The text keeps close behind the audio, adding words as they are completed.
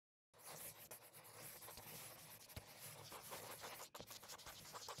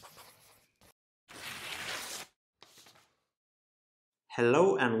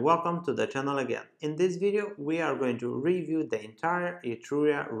Hello and welcome to the channel again. In this video, we are going to review the entire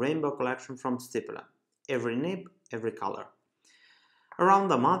Etruria rainbow collection from Stipula. Every nib, every color.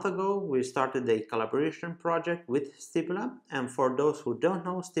 Around a month ago, we started a collaboration project with Stipula, and for those who don't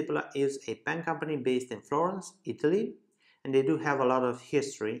know, Stipula is a pen company based in Florence, Italy, and they do have a lot of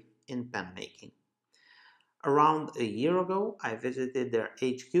history in pen making. Around a year ago, I visited their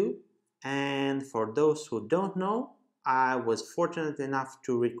HQ, and for those who don't know, I was fortunate enough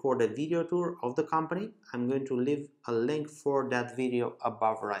to record a video tour of the company. I'm going to leave a link for that video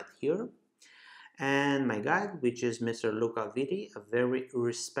above right here. And my guide, which is Mr. Luca Vitti, a very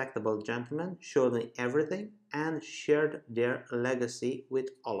respectable gentleman, showed me everything and shared their legacy with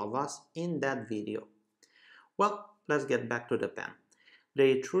all of us in that video. Well, let's get back to the pen.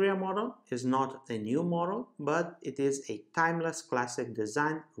 The Etruria model is not a new model, but it is a timeless classic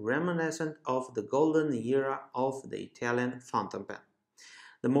design reminiscent of the golden era of the Italian fountain pen.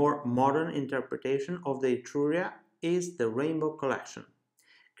 The more modern interpretation of the Etruria is the Rainbow Collection.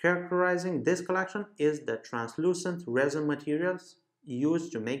 Characterizing this collection is the translucent resin materials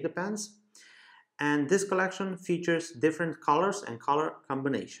used to make the pens, and this collection features different colors and color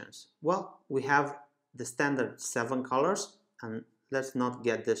combinations. Well, we have the standard 7 colors, and let's not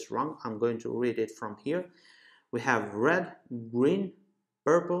get this wrong. I'm going to read it from here. We have red, green,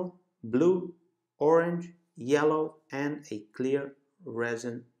 purple, blue, orange, yellow, and a clear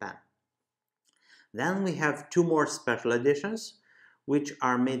resin pen. Then we have 2 more special editions, which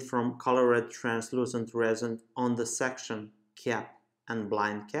are made from colored translucent resin on the section cap and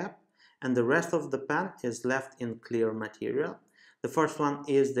blind cap, and the rest of the pen is left in clear material. The first one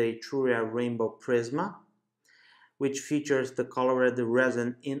is the Etruria Rainbow Prisma, which features the colored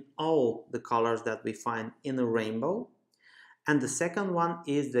resin in all the colors that we find in a rainbow. And the second one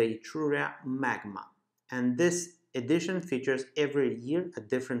is the Etruria Magma. And this edition features every year a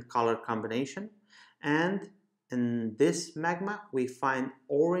different color combination. And in this Magma, we find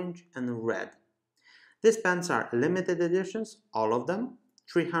orange and red. These pens are limited editions, all of them,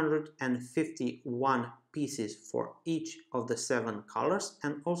 351 pieces for each of the 7 colors,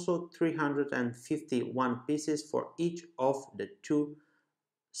 and also 351 pieces for each of the 2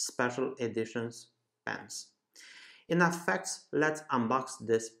 special editions pens. Enough facts, let's unbox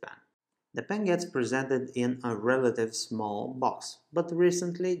this pen. The pen gets presented in a relatively small box, but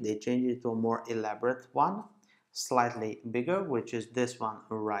recently they changed it to a more elaborate one, slightly bigger, which is this one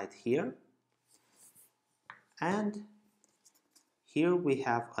right here. And here we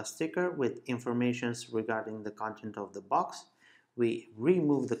have a sticker with informations regarding the content of the box. We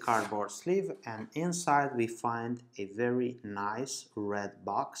remove the cardboard sleeve, and inside we find a very nice red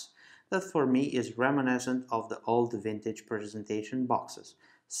box that for me is reminiscent of the old vintage presentation boxes.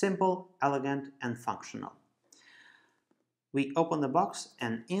 Simple, elegant, and functional. We open the box,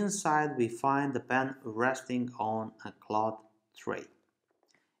 and inside we find the pen resting on a cloth tray.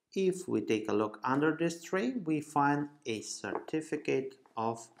 If we take a look under this tray, we find a certificate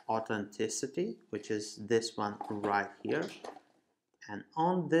of authenticity, which is this one right here. And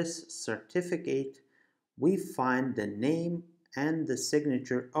on this certificate, we find the name and the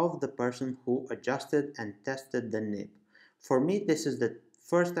signature of the person who adjusted and tested the nib. For me, this is the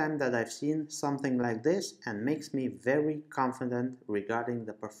first time that I've seen something like this, and makes me very confident regarding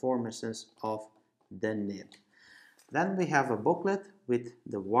the performances of the nib. Then we have a booklet with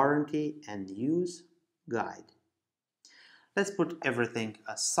the warranty and use guide. Let's put everything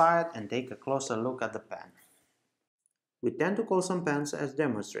aside and take a closer look at the pen. We tend to call some pens as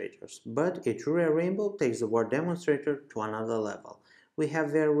demonstrators, but Etruria Rainbow takes the word demonstrator to another level. We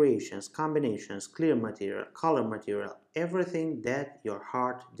have variations, combinations, clear material, color material, everything that your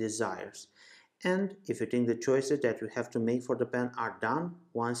heart desires. And if you think the choices that you have to make for the pen are done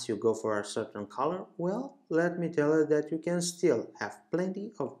once you go for a certain color, well, let me tell you that you can still have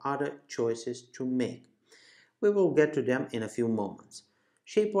plenty of other choices to make. We will get to them in a few moments.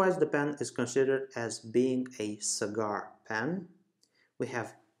 Shape-wise, the pen is considered as being a cigar pen. We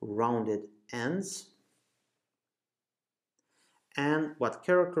have rounded ends. And what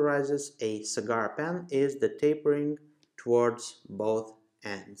characterizes a cigar pen is the tapering towards both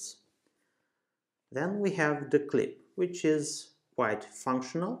ends. Then we have the clip, which is quite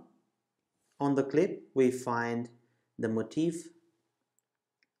functional. On the clip, we find the motif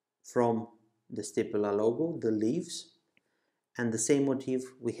from the Stipula logo, the leaves, and the same motif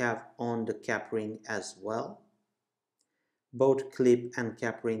we have on the cap ring as well. Both clip and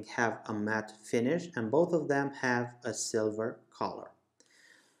cap ring have a matte finish, and both of them have a silver color.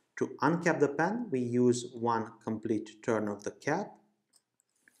 To uncap the pen, we use one complete turn of the cap,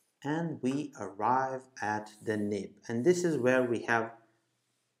 and we arrive at the nib, and this is where we have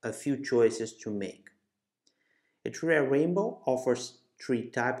a few choices to make. Etruria Rainbow offers 3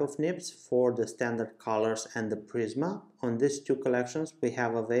 types of nibs for the standard colors and the Prisma. On these 2 collections we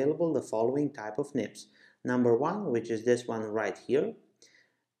have available the following type of nibs. Number 1, which is this one right here,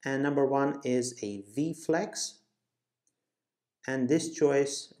 and number 1 is a V-Flex, and this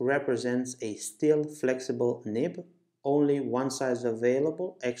choice represents a still flexible nib, only one size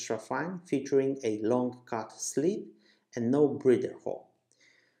available, extra fine, featuring a long cut slit and no breather hole.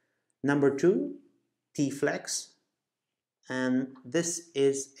 Number 2, T-Flex, and this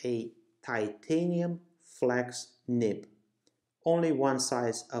is a titanium flex nib, only one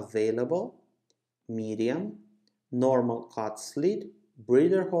size available, medium, normal cut slit,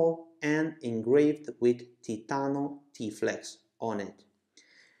 breather hole, and engraved with Titano T-Flex on it.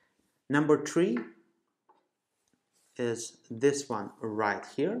 Number 3 is this one right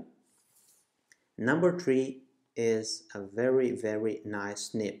here. Number 3 is a very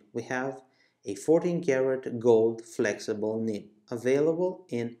nice nib. We have a 14 karat gold flexible nib available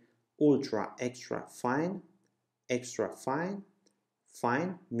in ultra extra fine,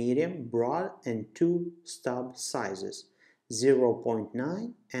 fine, medium, broad, and 2 stub sizes,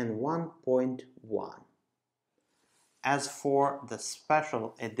 0.9 and 1.1. As for the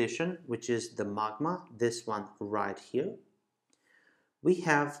special edition, which is the Magma, this one right here, we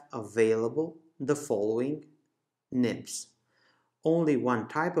have available the following nibs. Only one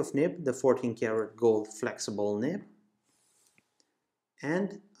type of nib, the 14 karat gold flexible nib,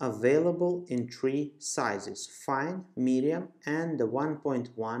 and available in 3 sizes, fine, medium, and the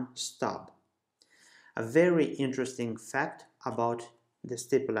 1.1 stub. A very interesting fact about the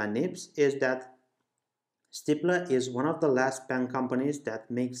Stipula nibs is that Stipula is one of the last pen companies that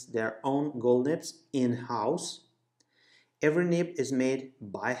makes their own gold nibs in-house. Every nib is made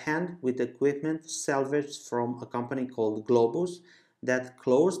by hand with equipment salvaged from a company called Globus that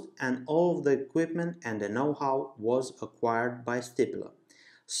closed, and all of the equipment and the know-how was acquired by Stipula.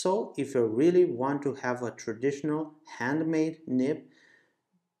 So if you really want to have a traditional handmade nib,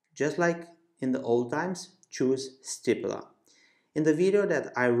 just like in the old times, choose Stipula. In the video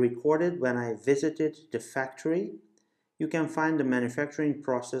that I recorded when I visited the factory, you can find the manufacturing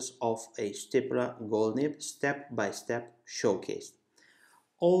process of a Stipula gold nib step by step showcased.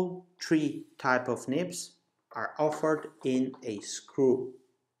 All 3 types of nibs are offered in a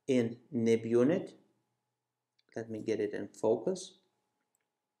screw-in nib unit. Let me get it in focus.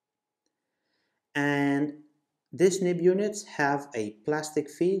 And these nib units have a plastic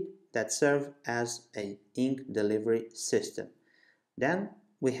feed that serves as an ink delivery system. Then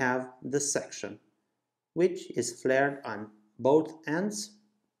we have the section, which is flared on both ends,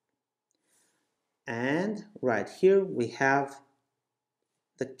 and right here we have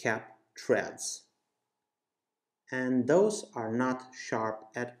the cap threads, and those are not sharp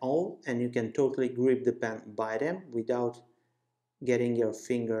at all, and you can totally grip the pen by them without getting your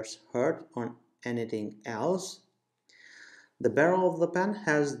fingers hurt on anything else. The barrel of the pen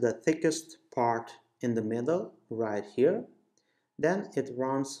has the thickest part in the middle right here. Then it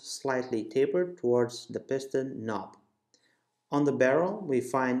runs slightly tapered towards the piston knob. On the barrel we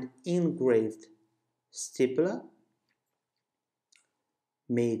find engraved Stipula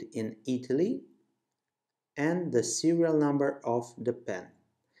made in Italy and the serial number of the pen.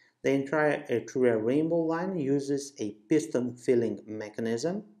 The entire Etruria Rainbow line uses a piston filling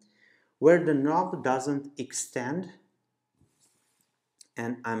mechanism where the knob doesn't extend,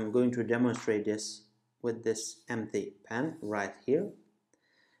 and I'm going to demonstrate this with this empty pen right here.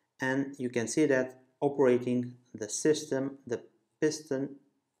 And you can see that operating the system, the piston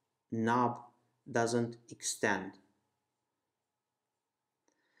knob doesn't extend.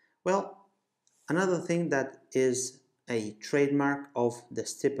 Well, another thing that is a trademark of the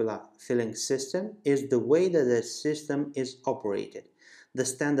Stipula filling system is the way that the system is operated. The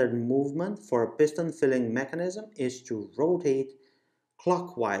standard movement for a piston filling mechanism is to rotate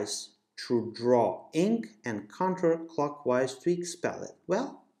clockwise to draw ink and counterclockwise to expel it.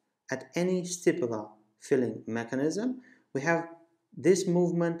 Well, at any Stipula filling mechanism, we have this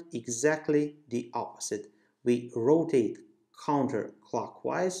movement exactly the opposite. We rotate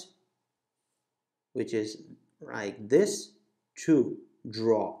counterclockwise, which is like this, to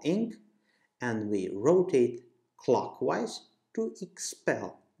draw ink, and we rotate clockwise to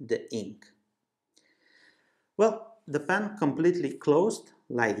expel the ink. Well, the pen completely closed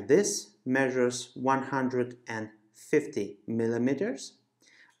like this measures 150 millimeters.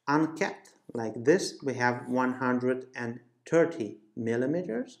 Uncapped like this we have 130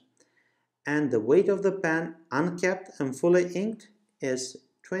 millimeters, and the weight of the pen uncapped and fully inked is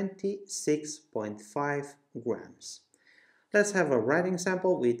 26.5 grams. Let's have a writing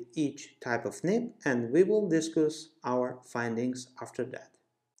sample with each type of nib and we will discuss our findings after that.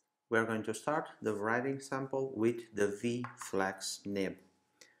 We're going to start the writing sample with the V flex nib.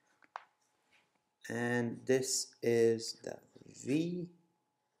 And this is the V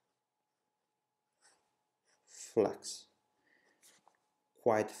flex.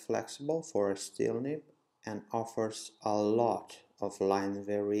 Quite flexible for a steel nib and offers a lot of line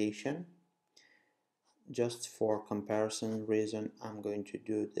variation. Just for comparison reason, I'm going to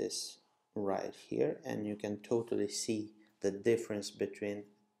do this right here and you can totally see the difference between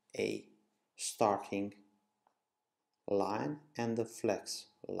a starting line and the flex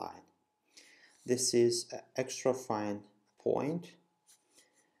line. This is an extra fine point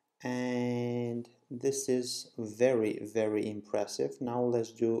and this is very impressive. Now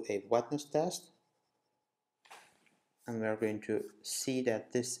let's do a wetness test and we're going to see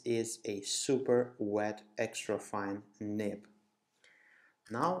that this is a super wet extra fine nib.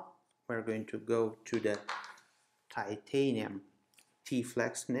 Now we're going to go to the titanium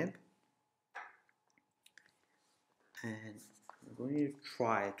T-flex nib and I'm going to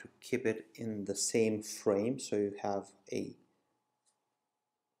try to keep it in the same frame so you have a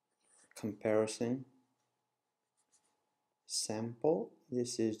comparison sample.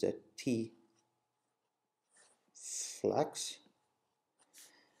 This is the T-flex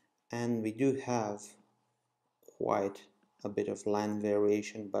and we do have quite a bit of line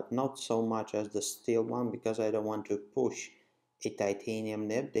variation, but not so much as the steel one because I don't want to push a titanium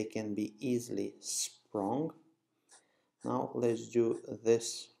nib. They can be easily sprung. Now let's do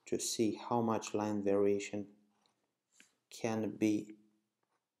this to see how much line variation can be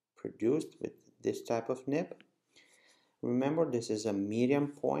produced with this type of nib. Remember, this is a medium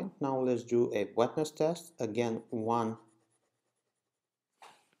point. Now let's do a wetness test. Again, one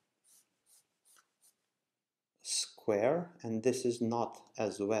square, and this is not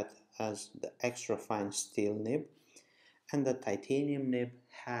as wet as the extra fine steel nib, and the titanium nib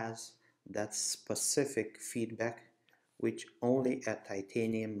has that specific feedback which only a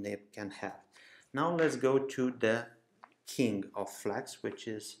titanium nib can have. Now let's go to the king of flex, which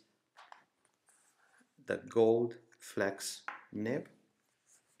is the gold flex nib.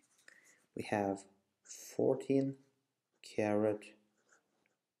 We have 14 karat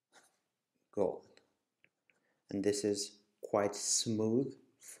gold and this is quite smooth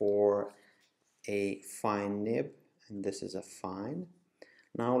for a fine nib and this is a fine.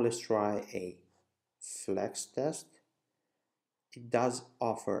 Now let's try a flex test. It does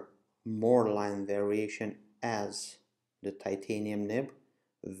offer more line variation as the titanium nib,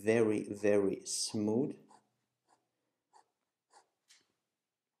 very smooth.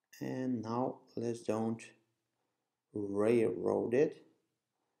 And now let's don't railroad it.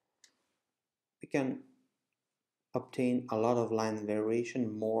 We can obtain a lot of line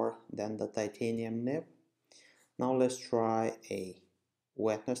variation, more than the titanium nib. Now let's try a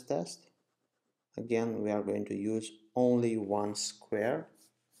wetness test. Again, we are going to use only one square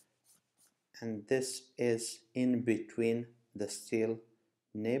and this is in between the steel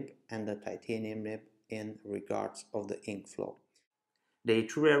nib and the titanium nib in regards of the ink flow. The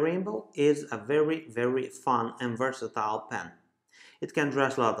Etruria Rainbow is a very fun and versatile pen. It can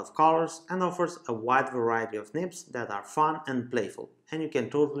dress a lot of colors and offers a wide variety of nibs that are fun and playful, and you can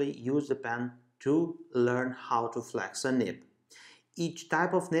totally use the pen to learn how to flex a nib. Each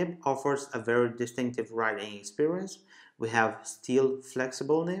type of nib offers a very distinctive writing experience. We have steel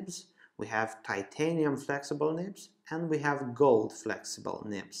flexible nibs, we have titanium flexible nibs, and we have gold flexible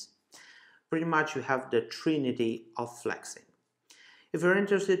nibs. Pretty much you have the trinity of flexing. If you're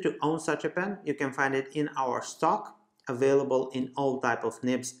interested to own such a pen, you can find it in our stock, available in all type of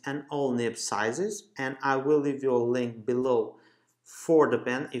nibs and all nib sizes, and I will leave you a link below for the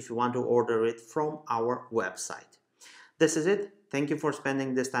pen if you want to order it from our website. This is it. Thank you for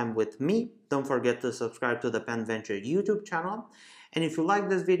spending this time with me. Don't forget to subscribe to the Pen Venture YouTube channel. And if you like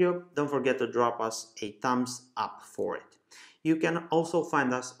this video, don't forget to drop us a thumbs up for it. You can also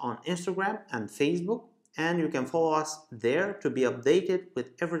find us on Instagram and Facebook, and you can follow us there to be updated with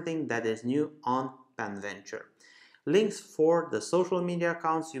everything that is new on Pen Venture. Links for the social media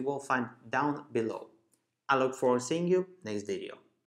accounts you will find down below. I look forward to seeing you next video.